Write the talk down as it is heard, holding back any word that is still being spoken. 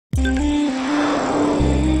یحیی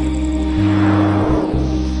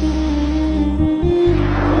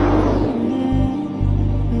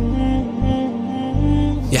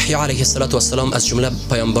علیه السلام از جمله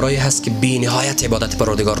پیامبرایی هست که بی نهایت عبادت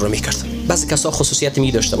پروردگار رو میکرد. بعضی کسا خصوصیت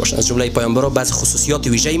می داشته باشن، از جمله پیامبرا بعضی خصوصیات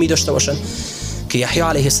ویژه‌ای می داشته باشن که یحیی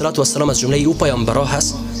علیه السلام از جمله او پیامبرا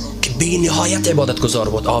هست که بی نهایت عبادت گزار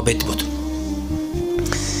بود، عابد بود.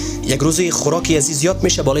 یک روزی خوراکی از زیاد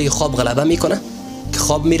میشه، بالای خواب غلبه میکنه که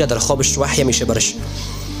خواب میره، در خوابش وحی میشه برش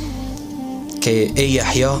که ای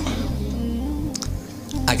یحیی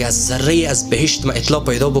اگر ذره از بهشت ما اطلاع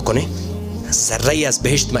پیدا بکنی، ذره از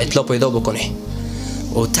بهشت ما اطلاع پیدا بکنی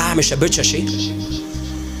و طعمش بچشی،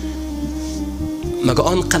 مگه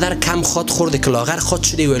آنقدر کم خود خورده که لاغر خود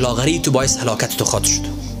شدی و لاغری تو باعث هلاکت تو خود شد.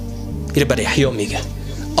 این برای یحیی میگه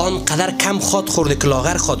آنقدر کم خود خورده که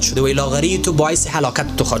لاغر خود شده و لاغری تو باعث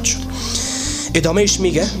هلاکت تو خود شد. ادامهش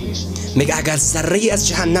میگه اگر ذره از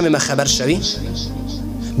جهنم ما خبر شوی،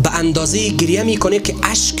 به اندازه گریه میکنه که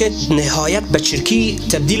اشک نهایت به چرکی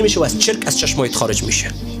تبدیل میشه و از چرک از چشمایت خارج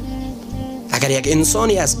میشه. اگر یک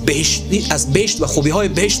انسانی از بهشت و خوبی های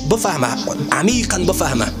بهشت بفهمه، عمیقا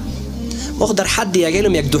بفهمه، ما در حد یک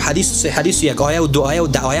علم یک دو حدیث و سه حدیث و یک آیه و دو آیه و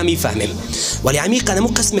ده آیه میفهمیم، ولی عمیقا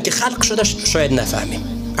همون قسمی که خلق شده شاید نفهمیم.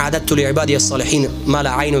 اعددت لعبادی الصالحین ما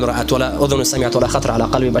لا عین رأت ولا اذن سمعت ولا خطر على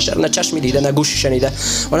قلب بشر، نه چشم دیده نه گوش شنیده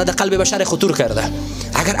ولا در قلب بشر خطور کرده.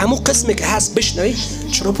 اگر همون قسمی که هست بشنوی،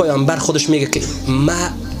 چرا پیامبر خودش میگه که ما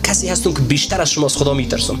کسی هستم که بیشتر از شما از خدا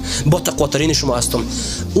میترسم، با تقواترین شما هستم.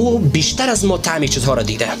 او بیشتر از ما طعم چیزها را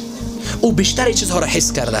دیده، او بیشتر چیزها را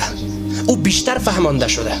حس کرده، او بیشتر فهمانده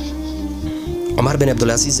شده. عمر بن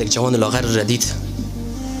عبدالعزیز یک جوان لاغر را دید،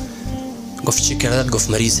 گفت چی کردت؟ گفت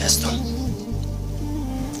مریض هستم.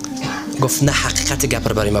 گفت نه حقیقت گپ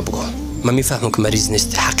رو برای ما بگو، من میفهمم که مریض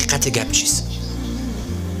نیست، حقیقت گپ چیست؟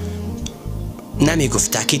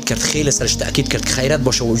 نمیگفت، تأکید کرد، خیلی سرش تأکید کرد که خیرت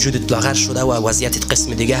باشه وجودت لاغر شده و وضعیتت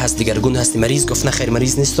قسم دیگه هست، دیگرگون هستی، مریض. گفت نه خیر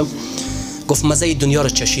مریض نیستم. گفت مزه دنیا رو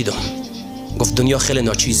چشیدم. گفت دنیا خیلی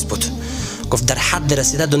ناچیز بود. گفت در حد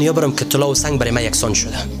رسیده دنیا برم که طلا و سنگ برای من یکسان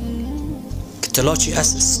شده. که طلا چی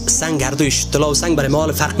است؟ سنگ، هر دویش طلا و سنگ برای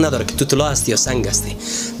ما فرق نداره که تو طلا هستی یا سنگ هستی.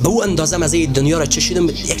 به او اندازه مزه دنیا رو چشیدم،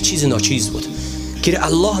 یک چیز ناچیز بود که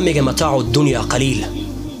الله میگه متاع الدنیا قلیل،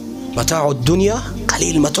 متاع الدنیا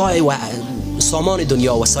قلیل، متاع و سامان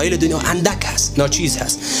دنیا و وسایل دنیا اندک هست، ناچیز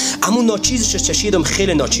هست. اما ناچیزش چشیدم،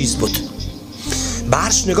 خیلی ناچیز بود. به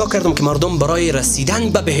عرش نگاه کردم که مردم برای رسیدن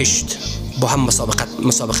به بهشت با هم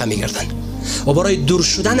مسابقه می‌کردن و برای دور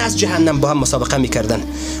شدن از جهنم با هم مسابقه می‌کردن.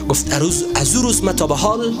 گفت از روز ما تا به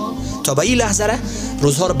حال، تا به این لحظه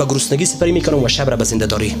روزها رو به گرسنگی سپری می‌کنم و شب را به زنده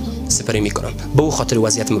داری سپری می‌کنم. به او خاطر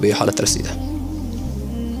وضعیت ما به حالت رسیده.